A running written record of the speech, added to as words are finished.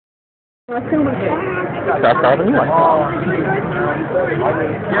Start starting one.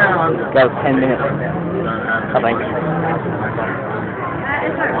 That was 10 minutes, I think.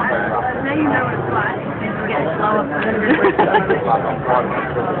 It's alright. Now you know what it's like. It'll get slower.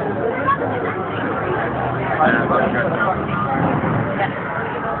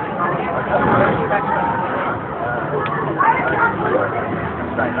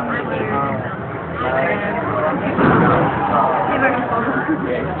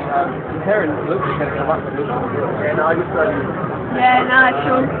 Yeah, no,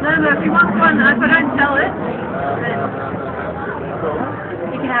 sure. No, if you want one, if I don't sell it,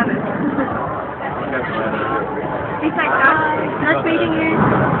 you can have it. Be safe, guys. Nice meeting you.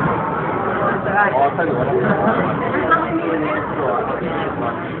 That's alright.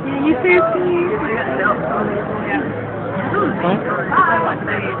 Yeah, you too.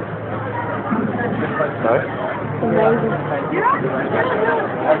 Amazing.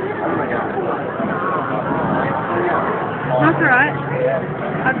 That's alright.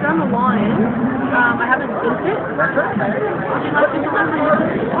 I've done the line. I haven't inked it. Would you like to do something?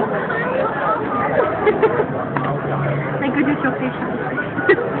 Thank goodness you're patient.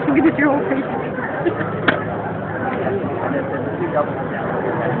 Thank goodness you're all patient.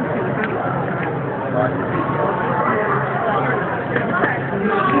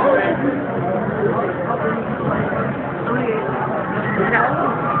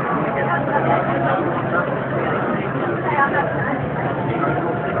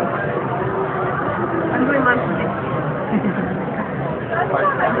 I'm doing lunch.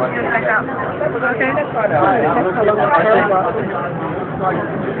 Back up. Okay, that's fine.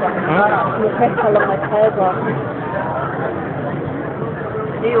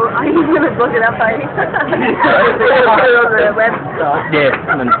 Are you going to book it up, are you?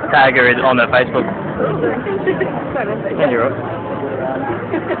 Yeah, and then tag her on her Facebook. Yeah, you're right.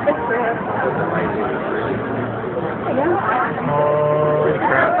 Holy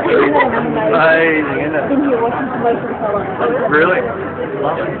crap. Amazing, isn't it? Really?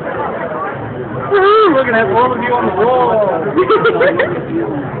 Woo, we're going to have all of you on the wall.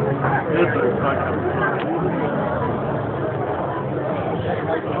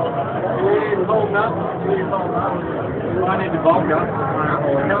 I need the bulb gun.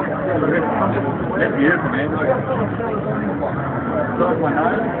 That's beautiful, man.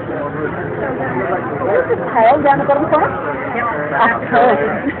 Tail down the bottom corner? Yep.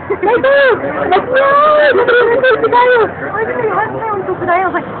 They do! That's right! Look at the tail! I didn't even have a tail until today. I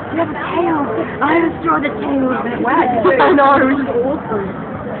was like, you have a tail! I have destroyed the tail! Wow! I know, it was awesome.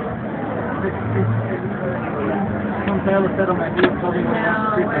 Some tail is set on my head, probably.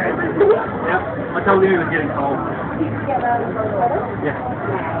 Yep. I told you he was getting cold. Yeah.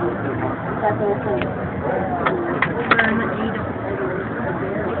 That's awesome.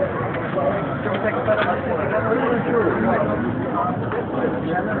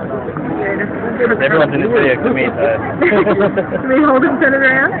 Everyone's in this video to me, so... Can we hold him, turn it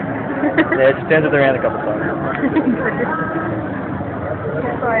around? Yeah, just turns it around a couple of times.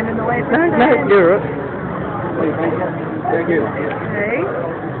 Sorry, I'm in the way. No, you're right. Thank you. Okay.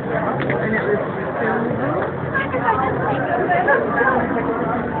 And it was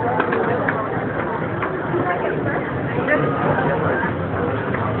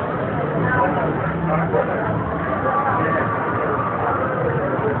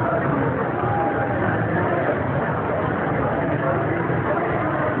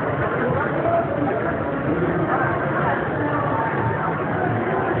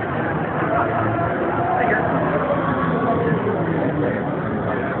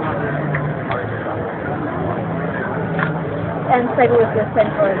and same with the same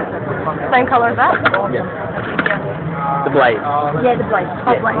color. Same color as that? Yeah. The blade. Yeah, the blade.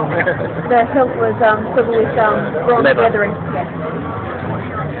 Oh, blade. The hilt was silver with bronze leather. leathering. Yeah.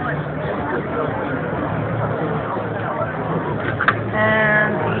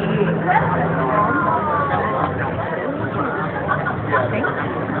 And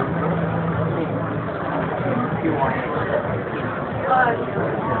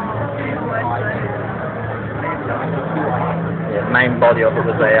Yeah, the main body of it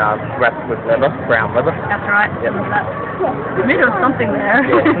was a wrap with leather, brown leather. that's right. Yep. You knew there was something there.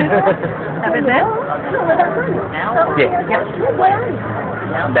 Yeah. Have it there? Yeah.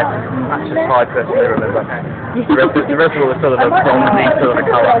 That's much as I personally remember. The rest of it was sort of a bronzy sort of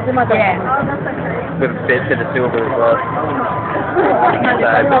colour. Yeah. With a bit of silver as well. So,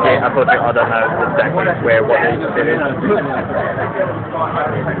 yeah, unfortunately I don't know exactly where what each bit is.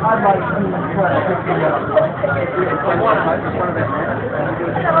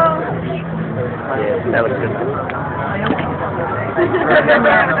 Yeah, that looks good.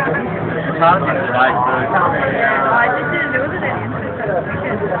 parking today, so. I just didn't do it any.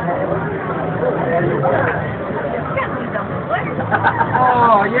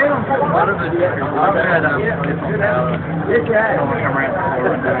 Oh, yeah. What of it? I've had someone come around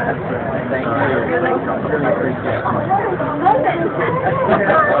before and do it. Thank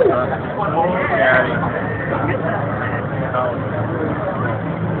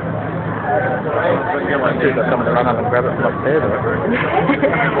You've got someone to run up and grab it from upstairs, or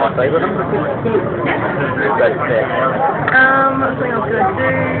what? Stay with them? That's fair. What thing I was going to do?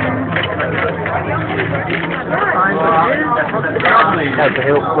 How's the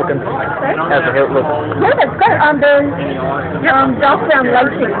hilt looking? How's the hilt look? Yeah, that's good. There's dark brown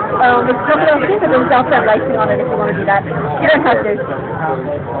lacing. It's probably on this, but there's dark brown lacing on it if you want to do that. You don't have to.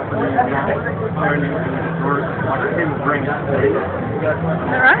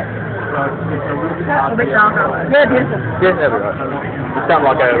 Alright? A bit darker. Yeah, beautiful. Yeah, there we go. It's not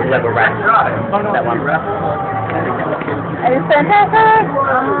like a leather wrap. That one. It's fantastic.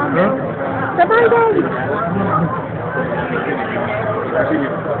 Surprising.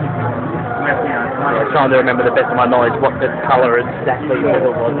 I'm trying to remember the best of my knowledge what the colour exactly was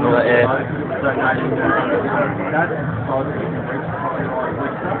and all that, yeah.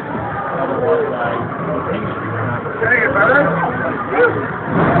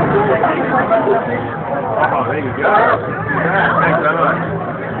 Oh, there you go. Thanks very much.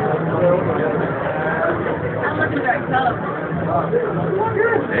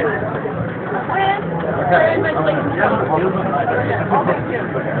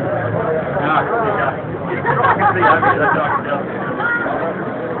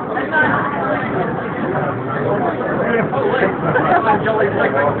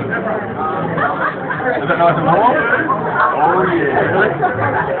 Is that nice and warm? Oh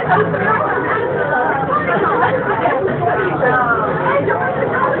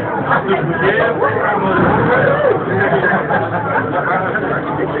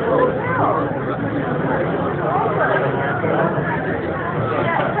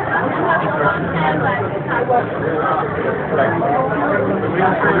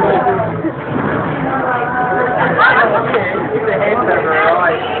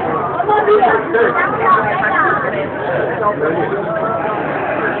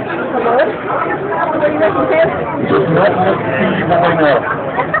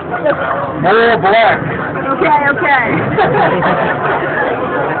More black. Okay.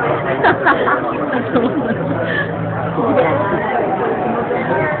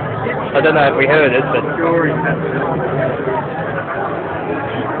 I don't know if we heard it, but...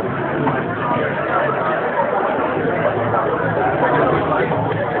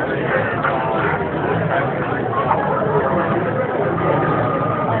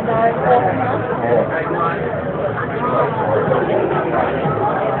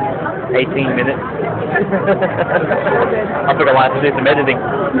 18 minutes. I think I have to do some editing.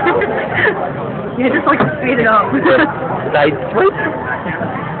 Yeah, just like speed it up. Stay sweet.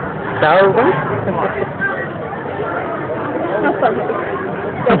 Sour wheat.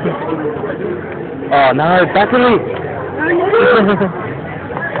 Oh no, battery!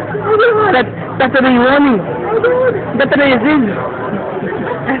 Battery warning! Battery is in!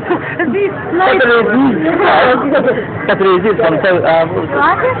 Battery is in! Battery is in from so,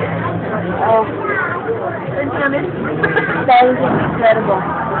 Oh. That is incredible.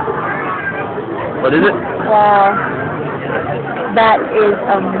 what is it? Wow. That is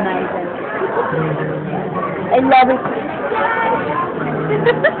amazing. I love it.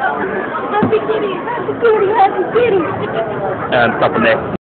 Happy kitty, happy kitty, happy kitty. Stop in there.